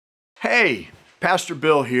Hey, Pastor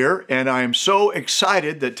Bill here, and I am so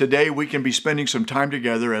excited that today we can be spending some time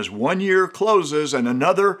together as one year closes and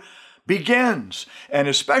another begins. And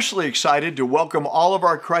especially excited to welcome all of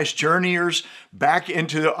our Christ Journeyers back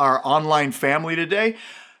into our online family today.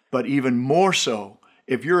 But even more so,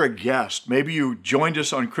 if you're a guest, maybe you joined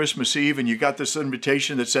us on Christmas Eve and you got this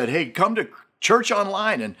invitation that said, hey, come to church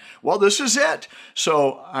online. And well, this is it.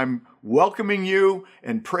 So I'm welcoming you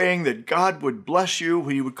and praying that God would bless you.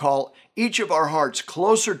 He would call each of our hearts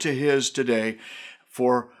closer to His today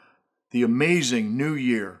for the amazing new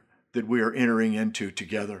year that we are entering into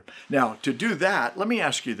together. Now, to do that, let me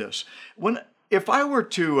ask you this. If I were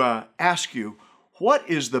to ask you, what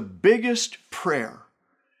is the biggest prayer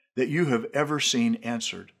that you have ever seen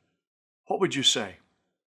answered? What would you say?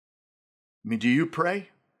 I mean, do you pray?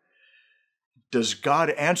 Does God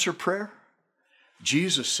answer prayer?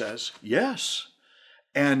 Jesus says, yes.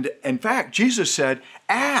 And in fact, Jesus said,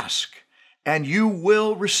 ask and you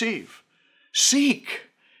will receive. Seek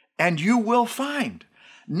and you will find.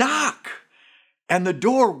 Knock and the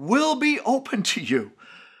door will be open to you.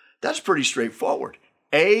 That's pretty straightforward.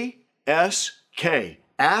 A.S.K.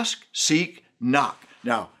 Ask, seek, knock.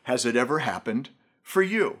 Now, has it ever happened for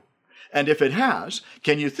you? And if it has,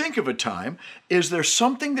 can you think of a time? Is there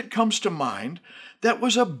something that comes to mind that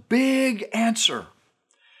was a big answer?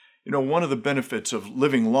 You know, one of the benefits of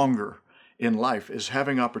living longer in life is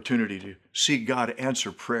having opportunity to see God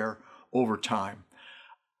answer prayer over time.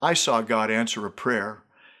 I saw God answer a prayer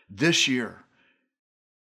this year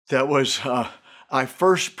that was, I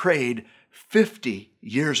first prayed 50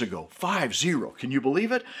 years ago, 50. Can you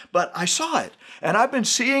believe it? But I saw it. And I've been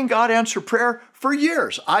seeing God answer prayer for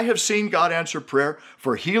years. I have seen God answer prayer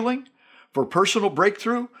for healing, for personal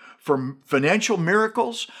breakthrough, for financial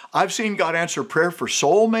miracles. I've seen God answer prayer for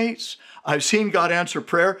soulmates. I've seen God answer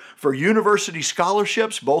prayer for university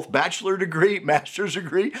scholarships, both bachelor degree, master's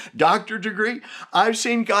degree, doctor degree. I've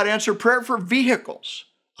seen God answer prayer for vehicles.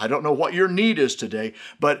 I don't know what your need is today,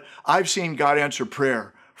 but I've seen God answer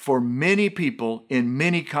prayer for many people in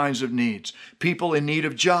many kinds of needs. People in need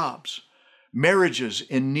of jobs, marriages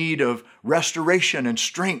in need of restoration and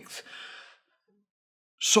strength,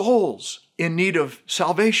 souls in need of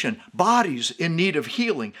salvation, bodies in need of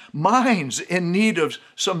healing, minds in need of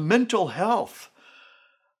some mental health.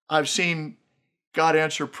 I've seen God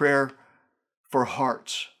answer prayer for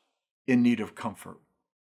hearts in need of comfort.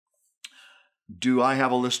 Do I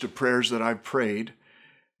have a list of prayers that I've prayed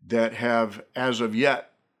that have, as of yet,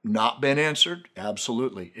 not been answered?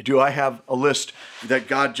 Absolutely. Do I have a list that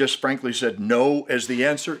God just frankly said no as the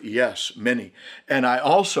answer? Yes, many. And I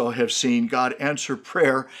also have seen God answer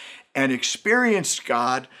prayer and experienced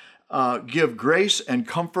God give grace and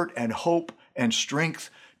comfort and hope and strength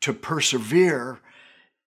to persevere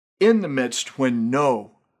in the midst when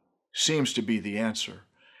no seems to be the answer.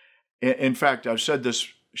 In fact, I've shared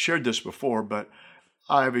this before, but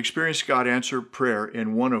I've experienced God answer prayer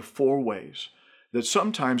in one of four ways. That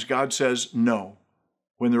sometimes God says no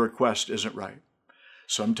when the request isn't right.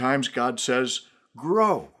 Sometimes God says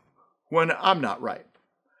grow when I'm not right.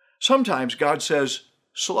 Sometimes God says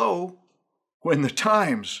slow when the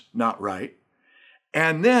time's not right.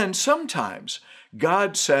 And then sometimes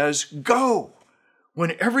God says go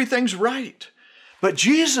when everything's right. But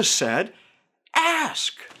Jesus said,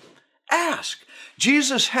 ask, ask.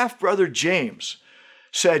 Jesus' half-brother James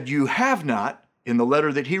said, you have not. In the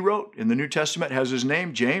letter that he wrote in the New Testament, has his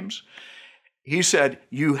name, James. He said,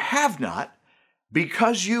 you have not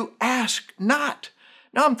because you ask not.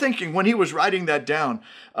 Now I'm thinking when he was writing that down,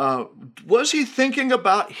 was he thinking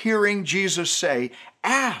about hearing Jesus say,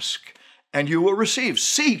 ask and you will receive,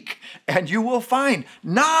 seek and you will find,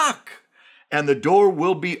 knock and the door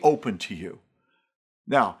will be open to you.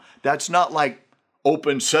 Now, that's not like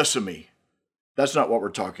open sesame. That's not what we're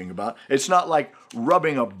talking about. It's not like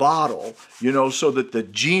rubbing a bottle, so that the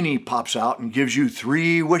genie pops out and gives you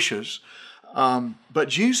 3 wishes. But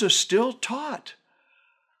Jesus still taught,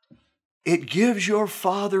 it gives your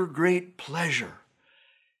Father great pleasure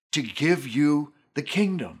to give you the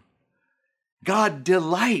kingdom. God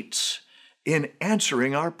delights in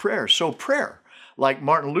answering our prayers. So prayer, like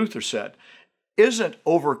Martin Luther said, isn't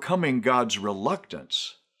overcoming God's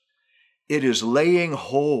reluctance. It is laying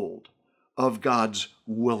hold of God's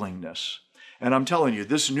willingness. And I'm telling you,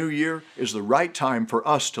 this new year is the right time for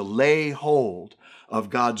us to lay hold of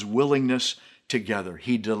God's willingness together.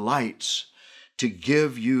 He delights to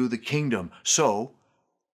give you the kingdom. So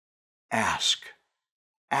ask,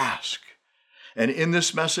 ask. And in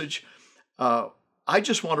this message, I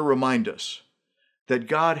just want to remind us that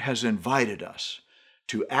God has invited us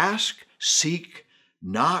to ask, seek,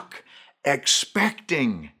 knock,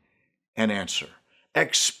 expecting an answer,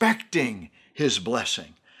 expecting his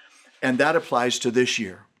blessing. And that applies to this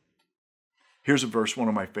year. Here's a verse, one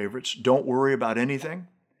of my favorites. Don't worry about anything.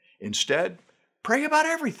 Instead, pray about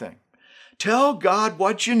everything. Tell God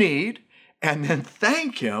what you need and then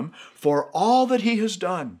thank him for all that he has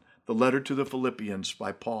done. The letter to the Philippians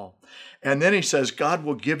by Paul. And then he says, God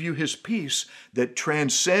will give you his peace that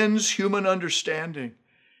transcends human understanding.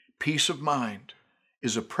 Peace of mind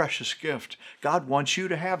is a precious gift. God wants you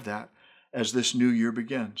to have that as this new year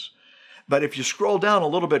begins. But if you scroll down a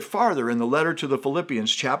little bit farther in the letter to the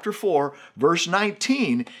Philippians, chapter 4, verse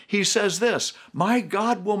 19, he says this, my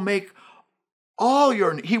God will meet all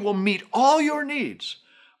your needs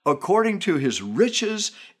according to his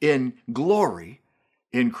riches in glory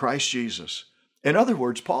in Christ Jesus. In other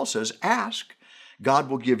words, Paul says, ask, God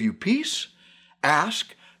will give you peace.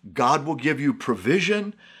 Ask, God will give you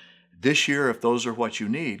provision. This year, if those are what you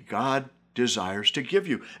need, God desires to give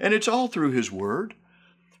you. And it's all through his word.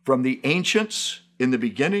 From the ancients in the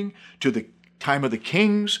beginning, to the time of the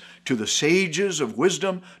kings, to the sages of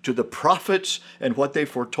wisdom, to the prophets and what they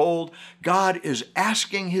foretold, God is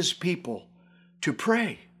asking his people to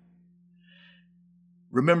pray.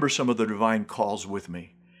 Remember some of the divine calls with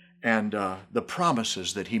me and the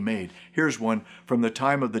promises that he made. Here's one from the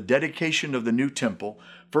time of the dedication of the new temple,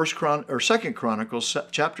 2 Chronicles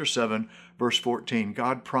chapter 7, verse 14.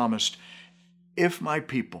 God promised, if my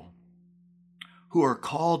people who are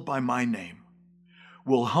called by my name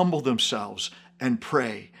will humble themselves and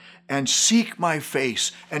pray and seek my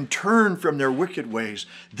face and turn from their wicked ways,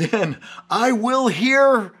 then I will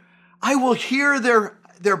hear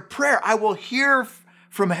their prayer. I will hear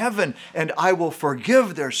from heaven, and I will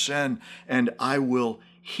forgive their sin, and I will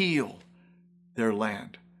heal their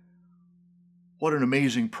land. What an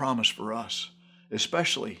amazing promise for us,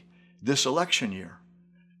 especially this election year.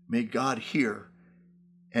 May God hear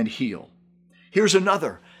and heal. Here's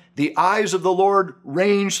another. The eyes of the Lord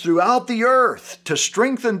range throughout the earth to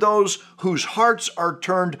strengthen those whose hearts are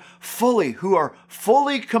turned fully, who are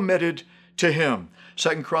fully committed to him.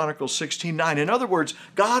 2 Chronicles 16:9. In other words,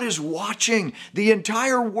 God is watching the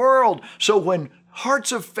entire world. So when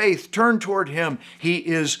hearts of faith turn toward him, he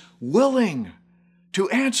is willing to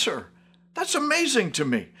answer. That's amazing to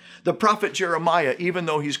me. The prophet Jeremiah, even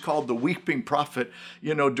though he's called the weeping prophet,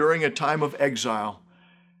 during a time of exile,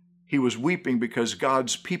 he was weeping because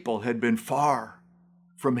God's people had been far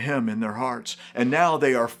from him in their hearts. And now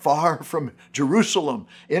they are far from Jerusalem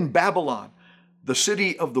in Babylon, the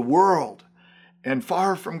city of the world, and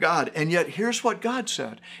far from God. And yet here's what God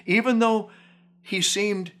said. Even though he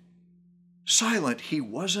seemed silent, he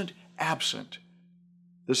wasn't absent.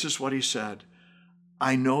 This is what he said.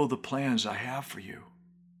 I know the plans I have for you.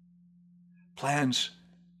 Plans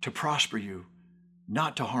to prosper you,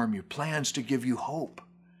 not to harm you. Plans to give you hope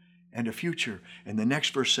and a future. And the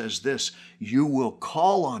next verse says this, you will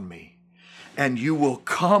call on me and you will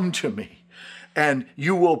come to me and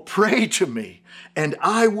you will pray to me and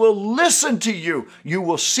I will listen to you. You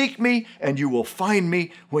will seek me and you will find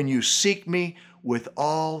me when you seek me with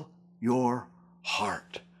all your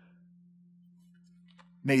heart.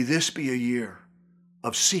 May this be a year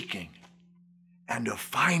of seeking and of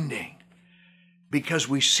finding, because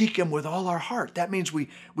we seek him with all our heart. That means we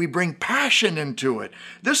bring passion into it.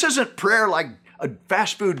 This isn't prayer like a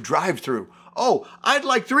fast food drive-through. Oh, I'd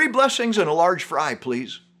like 3 blessings and a large fry,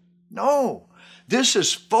 please. No, this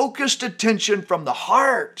is focused attention from the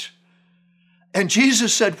heart. And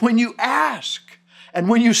Jesus said, when you ask, and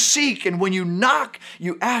when you seek, and when you knock,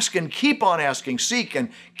 you ask and keep on asking, seek and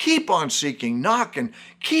keep on seeking, knock and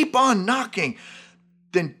keep on knocking.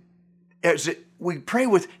 Then we pray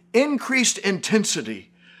with increased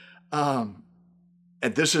intensity. And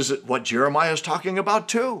this is what Jeremiah is talking about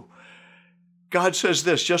too. God says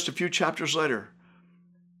this just a few chapters later,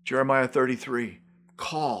 Jeremiah 33,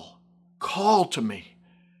 call to me,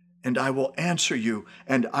 and I will answer you,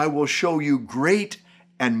 and I will show you great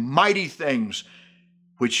and mighty things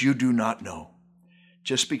which you do not know.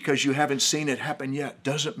 Just because you haven't seen it happen yet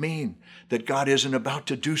doesn't mean that God isn't about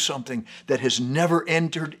to do something that has never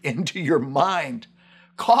entered into your mind.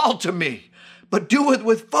 Call to me, but do it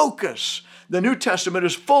with focus. The New Testament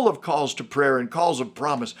is full of calls to prayer and calls of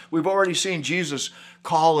promise. We've already seen Jesus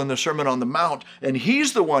call in the Sermon on the Mount, and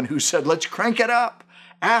he's the one who said, let's crank it up.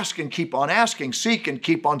 Ask and keep on asking, seek and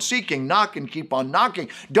keep on seeking, knock and keep on knocking.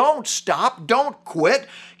 Don't stop, don't quit.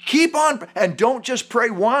 Keep on, and don't just pray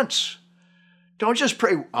once. Don't just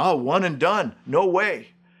pray, one and done. No way.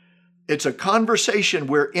 It's a conversation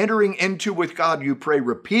we're entering into with God. You pray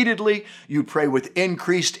repeatedly. You pray with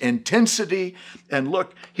increased intensity. And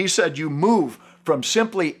look, he said you move from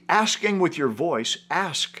simply asking with your voice,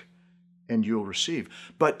 ask and you'll receive.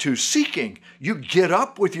 But to seeking, you get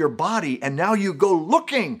up with your body and now you go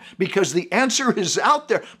looking because the answer is out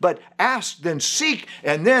there. But ask, then seek,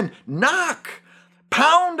 and then knock.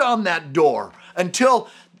 Pound on that door until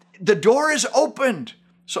the door is opened.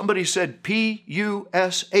 Somebody said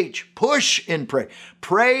P-U-S-H, push in pray.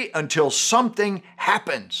 Pray until something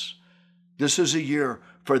happens. This is a year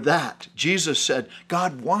for that. Jesus said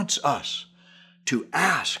God wants us to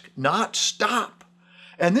ask, not stop.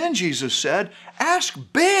 And then Jesus said, ask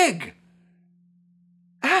big.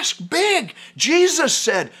 Ask big. Jesus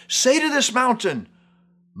said, say to this mountain,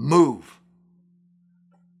 move.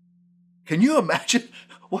 Can you imagine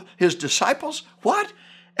his disciples? What?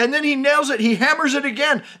 And then he nails it. He hammers it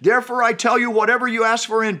again. Therefore, I tell you, whatever you ask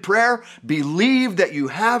for in prayer, believe that you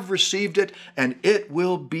have received it and it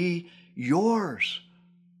will be yours.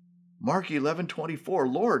 Mark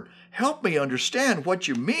 11:24, Lord, help me understand what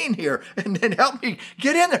you mean here, and then help me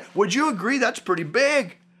get in there. Would you agree that's pretty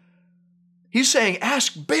big? He's saying,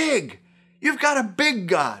 ask big. You've got a big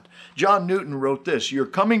God. John Newton wrote this, you're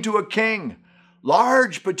coming to a king.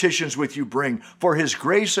 Large petitions with you bring, for his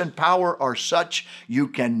grace and power are such you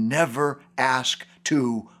can never ask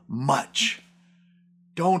too much.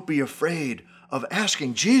 Don't be afraid of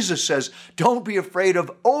asking. Jesus says, don't be afraid of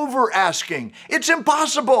over asking. It's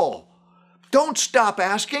impossible. Don't stop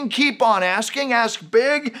asking. Keep on asking. Ask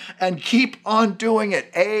big and keep on doing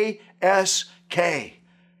it. A.S.K.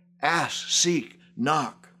 Ask, seek,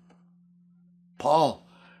 knock. Paul,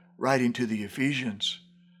 writing to the Ephesians,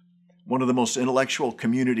 one of the most intellectual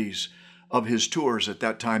communities of his tours at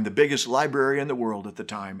that time, the biggest library in the world at the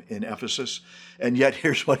time in Ephesus. And yet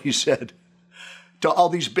here's what he said to all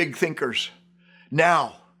these big thinkers.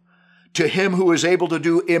 Now, to him who is able to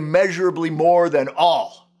do immeasurably more than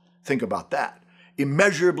all. Think about that.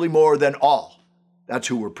 Immeasurably more than all. That's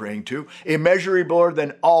who we're praying to. Immeasurably more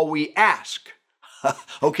than all we ask.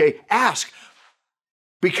 Okay, ask.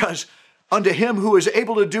 Because unto him who is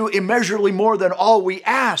able to do immeasurably more than all we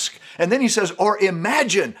ask. And then he says, or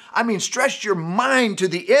imagine. I mean, stretch your mind to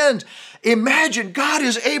the end. Imagine God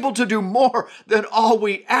is able to do more than all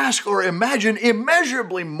we ask or imagine,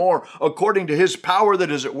 immeasurably more, according to his power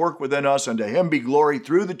that is at work within us. And to him be glory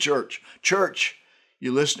through the church. Church,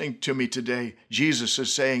 you listening to me today? Jesus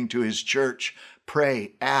is saying to his church,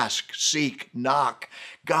 pray, ask, seek, knock.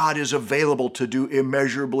 God is available to do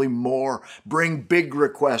immeasurably more. Bring big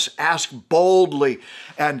requests. Ask boldly.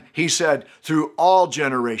 And he said, through all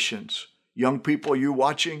generations. Young people, you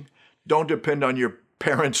watching, don't depend on your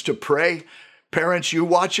parents to pray. Parents, you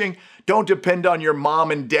watching, don't depend on your mom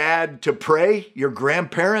and dad to pray. Your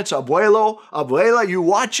grandparents, abuelo, abuela, you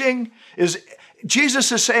watching,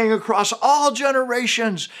 Jesus is saying across all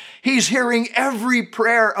generations, he's hearing every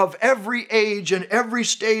prayer of every age and every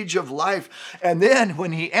stage of life. And then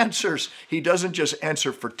when he answers, he doesn't just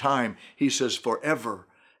answer for time. He says forever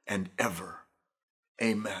and ever.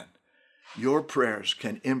 Amen. Your prayers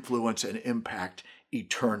can influence and impact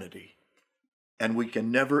eternity. And we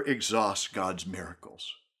can never exhaust God's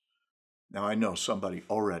miracles. Now, I know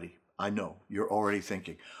you're already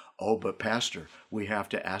thinking, oh, but Pastor, we have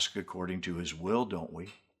to ask according to his will, don't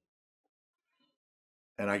we?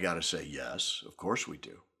 And I got to say, yes, of course we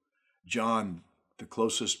do. John, the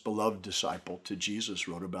closest beloved disciple to Jesus,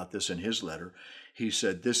 wrote about this in his letter. He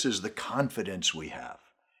said, this is the confidence we have.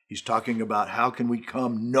 He's talking about how can we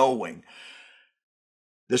come knowing.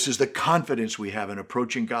 This is the confidence we have in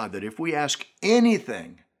approaching God, that if we ask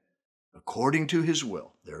anything according to his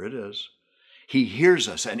will, there it is, he hears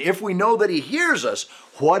us. And if we know that he hears us,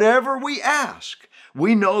 whatever we ask,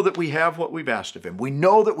 we know that we have what we've asked of him. We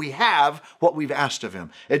know that we have what we've asked of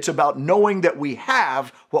him. It's about knowing that we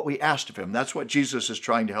have what we asked of him. That's what Jesus is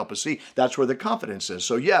trying to help us see. That's where the confidence is.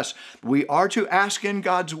 So yes, we are to ask in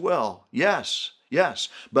God's will. Yes, yes.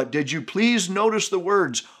 But did you please notice the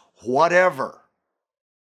words, whatever?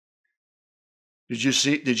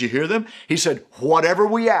 Did you hear them? He said, whatever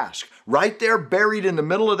we ask, right there buried in the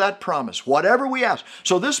middle of that promise, whatever we ask.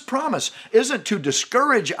 So this promise isn't to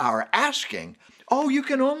discourage our asking. Oh, you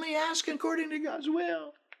can only ask according to God's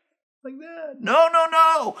will. Like that.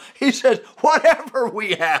 No. He said, whatever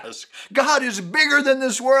we ask. God is bigger than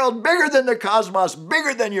this world, bigger than the cosmos,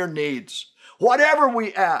 bigger than your needs. Whatever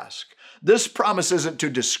we ask. This promise isn't to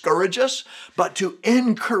discourage us, but to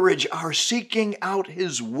encourage our seeking out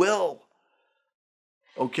his will.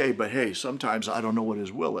 Okay, but hey, sometimes I don't know what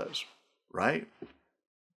his will is, right?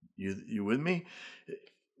 You with me?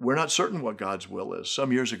 We're not certain what God's will is.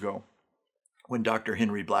 Some years ago, when Dr.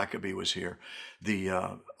 Henry Blackaby was here,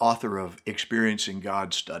 the author of Experiencing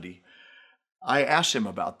God study, I asked him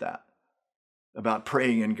about that, about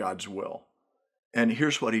praying in God's will. And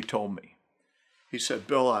here's what he told me. He said,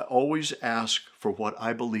 Bill, I always ask for what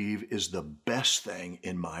I believe is the best thing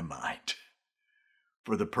in my mind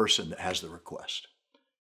for the person that has the request.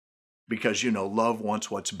 Because, love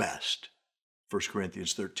wants what's best. 1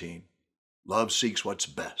 Corinthians 13. Love seeks what's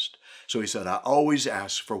best. So he said, I always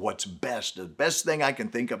ask for what's best, the best thing I can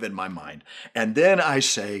think of in my mind. And then I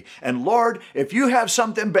say, and Lord, if you have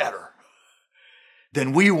something better,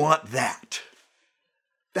 then we want that.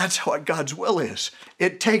 That's what God's will is.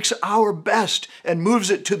 It takes our best and moves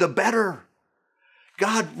it to the better.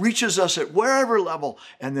 God reaches us at wherever level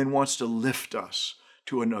and then wants to lift us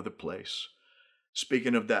to another place.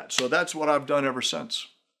 Speaking of that, so that's what I've done ever since.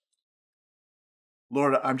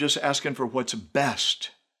 Lord, I'm just asking for what's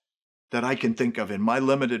best that I can think of in my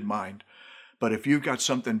limited mind. But if you've got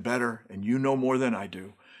something better and you know more than I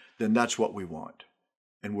do, then that's what we want.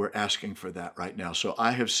 And we're asking for that right now. So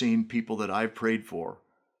I have seen people that I've prayed for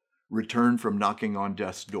return from knocking on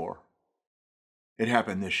death's door. It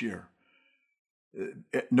happened this year.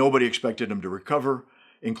 Nobody expected them to recover,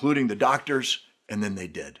 including the doctors, and then they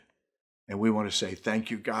did. And we want to say, thank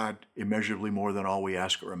you, God, immeasurably more than all we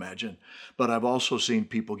ask or imagine. But I've also seen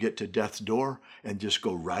people get to death's door and just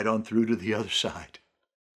go right on through to the other side.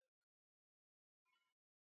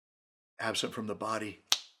 Absent from the body,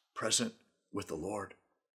 present with the Lord,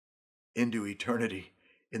 into eternity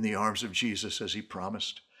in the arms of Jesus as he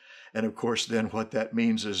promised. And of course, then what that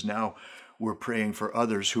means is now we're praying for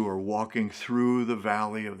others who are walking through the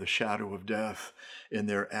valley of the shadow of death in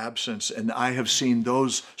their absence. And I have seen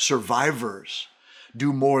those survivors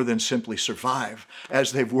do more than simply survive.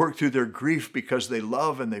 As they've worked through their grief because they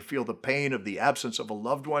love and they feel the pain of the absence of a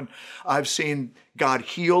loved one, I've seen God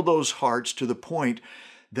heal those hearts to the point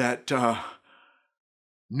that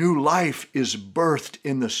new life is birthed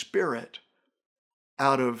in the spirit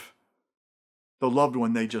out of the loved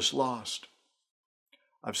one they just lost.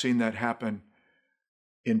 I've seen that happen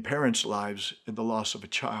in parents' lives in the loss of a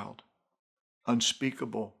child.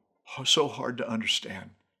 Unspeakable, so hard to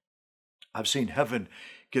understand. I've seen heaven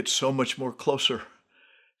get so much more closer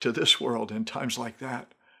to this world in times like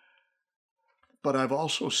that. But I've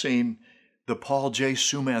also seen the Paul J.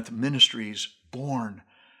 Sumanth Ministries born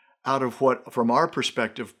out of what, from our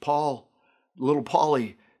perspective, little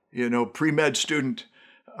Paulie, pre-med student,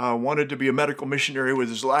 wanted to be a medical missionary with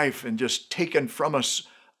his life and just taken from us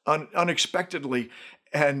unexpectedly.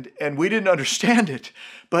 And we didn't understand it.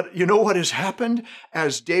 But you know what has happened?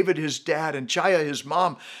 As David, his dad, and Chaya, his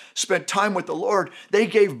mom, spent time with the Lord, they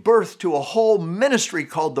gave birth to a whole ministry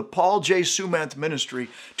called the Paul J. Sumanth Ministry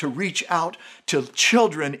to reach out to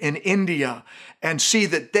children in India and see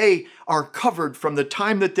that they are covered from the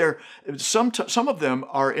time that some of them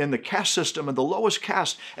are in the caste system and the lowest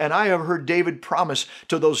caste. And I have heard David promise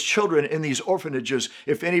to those children in these orphanages,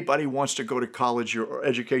 if anybody wants to go to college, your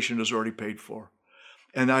education is already paid for.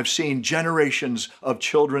 And I've seen generations of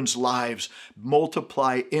children's lives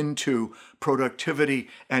multiply into productivity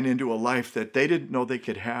and into a life that they didn't know they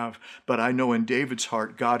could have. But I know in David's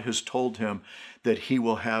heart, God has told him that he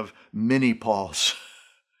will have many Pauls.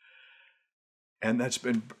 And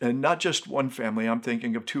not just one family. I'm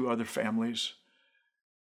thinking of 2 other families.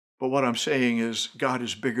 But what I'm saying is God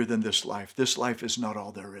is bigger than this life. This life is not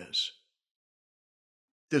all there is.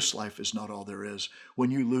 This life is not all there is. When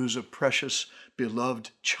you lose a precious,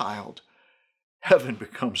 beloved child, heaven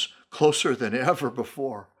becomes closer than ever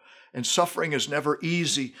before. And suffering is never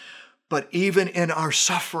easy. But even in our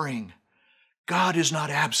suffering, God is not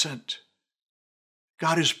absent.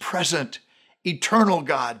 God is present, eternal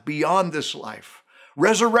God beyond this life.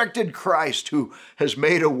 Resurrected Christ who has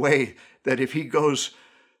made a way that if he goes,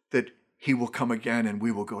 that he will come again and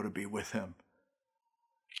we will go to be with him.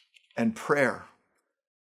 And prayer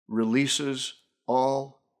releases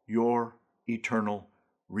all your eternal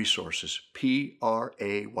resources. Prayer.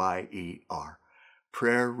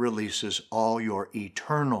 Prayer releases all your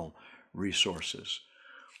eternal resources.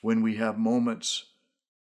 When we have moments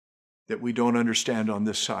that we don't understand on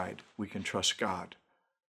this side, we can trust God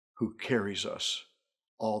who carries us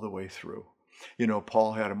all the way through.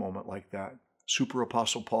 Paul had a moment like that. Super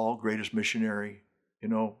Apostle Paul, greatest missionary,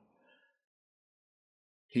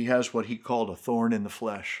 he has what he called a thorn in the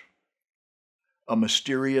flesh. A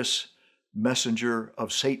mysterious messenger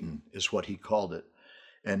of Satan is what he called it.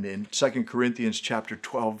 And in 2 Corinthians chapter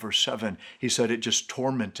 12, verse 7, he said it just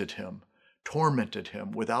tormented him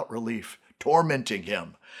without relief, tormenting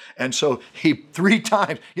him. And so he 3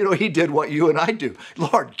 times, he did what you and I do.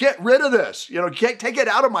 Lord, get rid of this, take it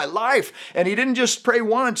out of my life. And he didn't just pray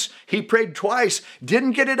once, he prayed twice,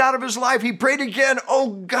 didn't get it out of his life. He prayed again,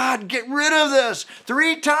 oh God, get rid of this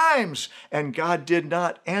 3 times. And God did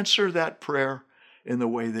not answer that prayer in the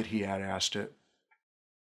way that he had asked it.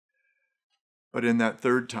 But in that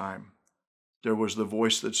third time, there was the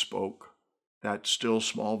voice that spoke, that still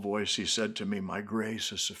small voice. He said to me, my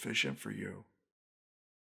grace is sufficient for you.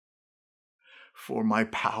 For my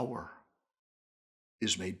power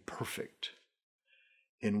is made perfect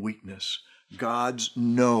in weakness. God's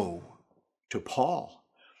no to Paul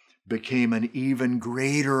became an even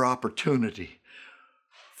greater opportunity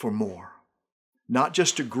for more. Not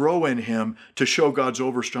just to grow in him, to show God's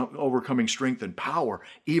overcoming strength and power,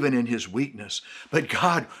 even in his weakness, but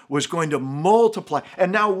God was going to multiply.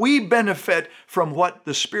 And now we benefit from what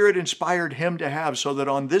the Spirit inspired him to have, so that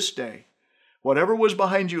on this day, whatever was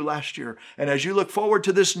behind you last year, and as you look forward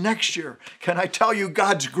to this next year, can I tell you,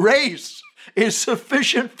 God's grace is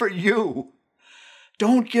sufficient for you.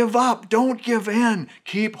 Don't give up. Don't give in.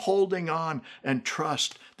 Keep holding on and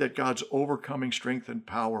trust that God's overcoming strength and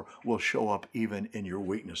power will show up even in your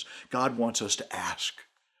weakness. God wants us to ask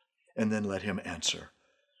and then let him answer.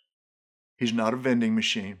 He's not a vending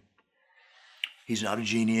machine. He's not a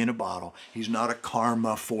genie in a bottle. He's not a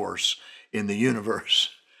karma force in the universe.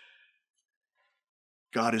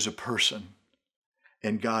 God is a person,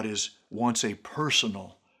 and God wants a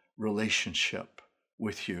personal relationship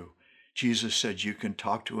with you. Jesus said you can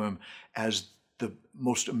talk to him as the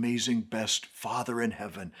most amazing, best Father in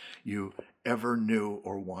heaven you ever knew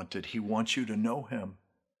or wanted. He wants you to know him.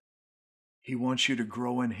 He wants you to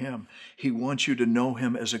grow in him. He wants you to know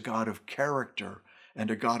him as a God of character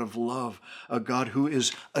and a God of love, a God who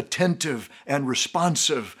is attentive and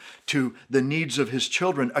responsive to the needs of his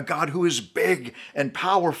children, a God who is big and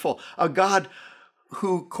powerful, a God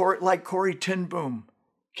who, like Corrie ten Boom,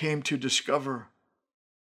 came to discover,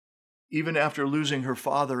 even after losing her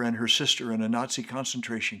father and her sister in a Nazi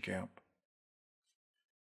concentration camp.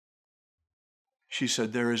 She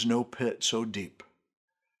said, there is no pit so deep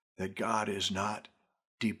that God is not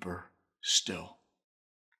deeper still.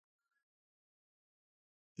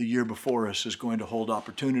 The year before us is going to hold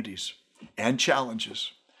opportunities and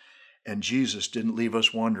challenges. And Jesus didn't leave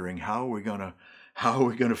us wondering, how are we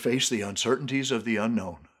going to face the uncertainties of the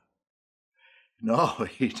unknown? No,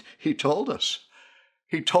 he told us.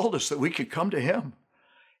 He told us that we could come to him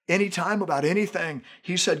anytime about anything.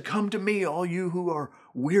 He said, come to me, all you who are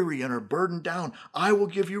weary and are burdened down. I will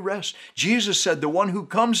give you rest. Jesus said, the one who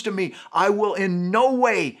comes to me, I will in no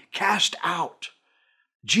way cast out.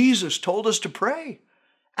 Jesus told us to pray,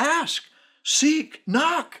 ask, seek,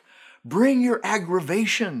 knock. Bring your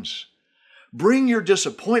aggravations. Bring your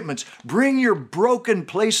disappointments. Bring your broken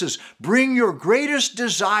places. Bring your greatest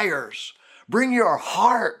desires. Bring your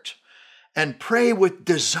heart. And pray with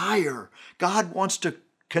desire. God wants to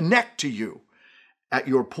connect to you at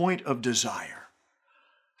your point of desire.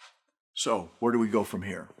 So, where do we go from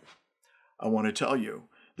here? I want to tell you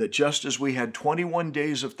that just as we had 21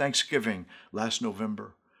 days of Thanksgiving last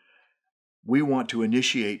November, we want to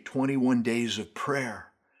initiate 21 days of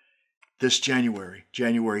prayer this January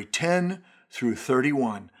 10 through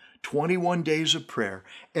 31. 21 days of prayer.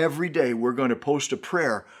 Every day we're going to post a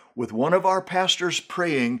prayer with one of our pastors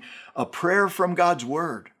praying a prayer from God's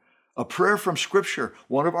Word, a prayer from Scripture.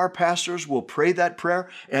 One of our pastors will pray that prayer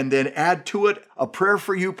and then add to it a prayer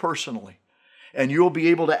for you personally. And you'll be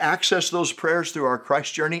able to access those prayers through our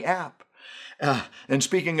Christ Journey app. And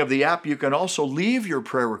speaking of the app, you can also leave your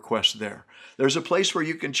prayer requests there. There's a place where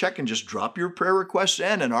you can check and just drop your prayer requests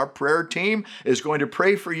in, and our prayer team is going to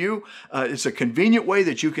pray for you. It's a convenient way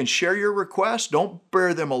that you can share your requests. Don't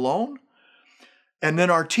bear them alone. And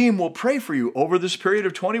then our team will pray for you over this period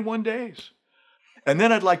of 21 days. And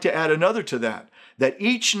then I'd like to add another to that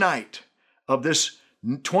each night of this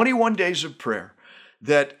 21 days of prayer,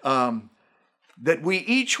 that we,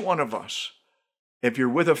 each one of us, if you're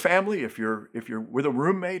with a family, if you're with a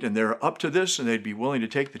roommate and they're up to this and they'd be willing to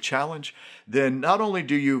take the challenge, then not only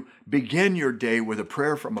do you begin your day with a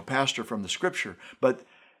prayer from a pastor from the Scripture, but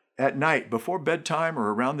at night, before bedtime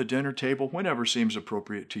or around the dinner table, whenever seems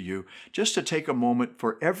appropriate to you, just to take a moment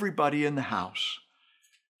for everybody in the house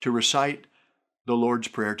to recite the Lord's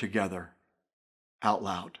Prayer together out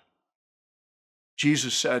loud.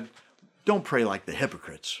 Jesus said, don't pray like the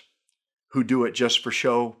hypocrites who do it just for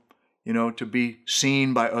show, to be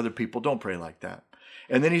seen by other people. Don't pray like that.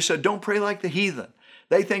 And then he said, don't pray like the heathen.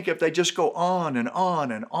 They think if they just go on and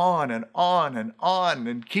on and on and on and on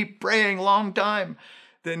and keep praying a long time,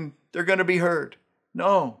 then they're going to be heard.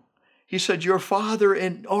 No. He said, your Father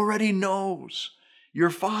already knows. Your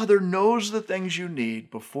Father knows the things you need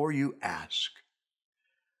before you ask.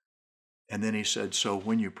 And then he said, so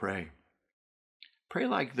when you pray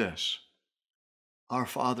like this. Our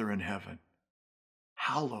Father in heaven,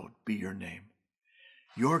 hallowed be your name.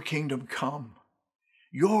 Your kingdom come.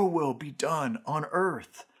 Your will be done on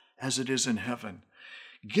earth as it is in heaven.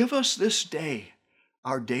 Give us this day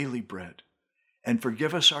our daily bread, and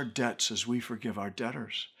forgive us our debts as we forgive our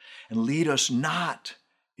debtors. And lead us not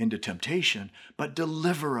into temptation, but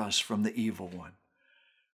deliver us from the evil one.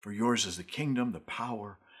 For yours is the kingdom, the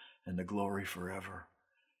power, and the glory forever.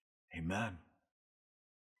 Amen.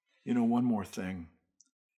 You know, one more thing.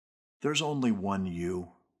 There's only one you.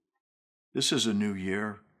 This is a new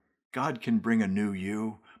year. God can bring a new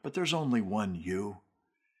you, but there's only one you.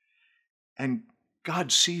 And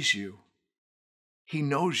God sees you. He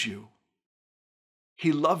knows you.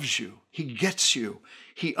 He loves you. He gets you.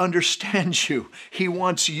 He understands you. He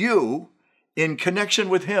wants you in connection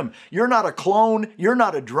with him. You're not a clone. You're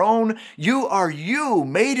not a drone. You are you,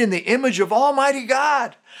 made in the image of Almighty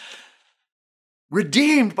God,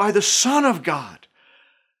 redeemed by the Son of God,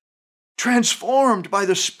 transformed by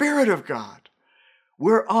the Spirit of God.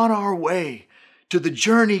 We're on our way to the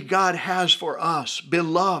journey God has for us,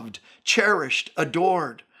 beloved, cherished,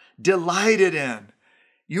 adored, delighted in.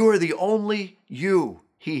 You are the only you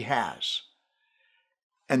he has.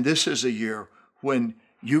 And this is a year when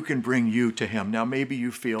you can bring you to him. Now, maybe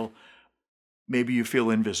you feel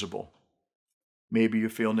invisible. Maybe you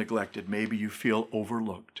feel neglected. Maybe you feel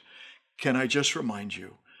overlooked. Can I just remind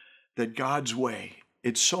you that God's way,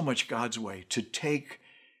 it's so much God's way to take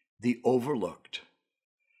the overlooked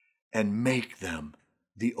and make them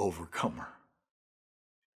the overcomer.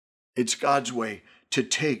 It's God's way to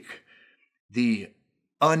take the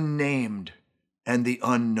unnamed and the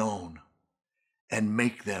unknown and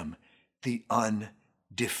make them the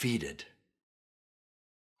undefeated.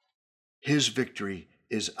 His victory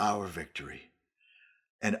is our victory.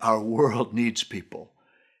 And our world needs people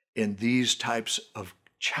in these types of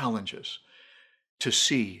challenges to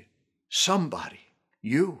see somebody,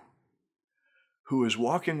 you, who is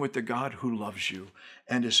walking with the God who loves you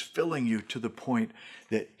and is filling you to the point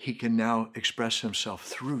that he can now express himself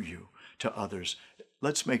through you to others.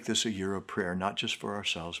 Let's make this a year of prayer, not just for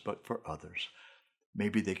ourselves, but for others.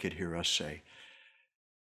 Maybe they could hear us say,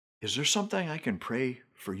 is there something I can pray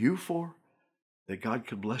for you for that God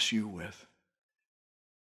could bless you with?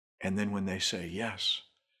 And then when they say yes,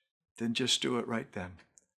 then just do it right then.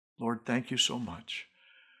 Lord, thank you so much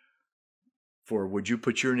for, would you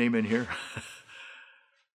put your name in here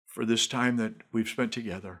for this time that we've spent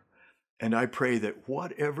together. And I pray that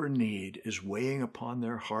whatever need is weighing upon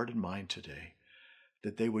their heart and mind today,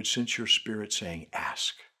 that they would sense your Spirit saying,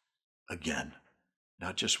 ask again,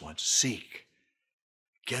 not just once, seek,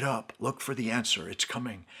 get up, look for the answer, it's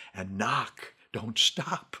coming, and knock, don't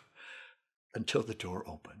stop until the door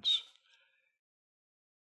opens.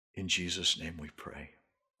 In Jesus' name we pray.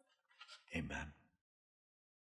 Amen.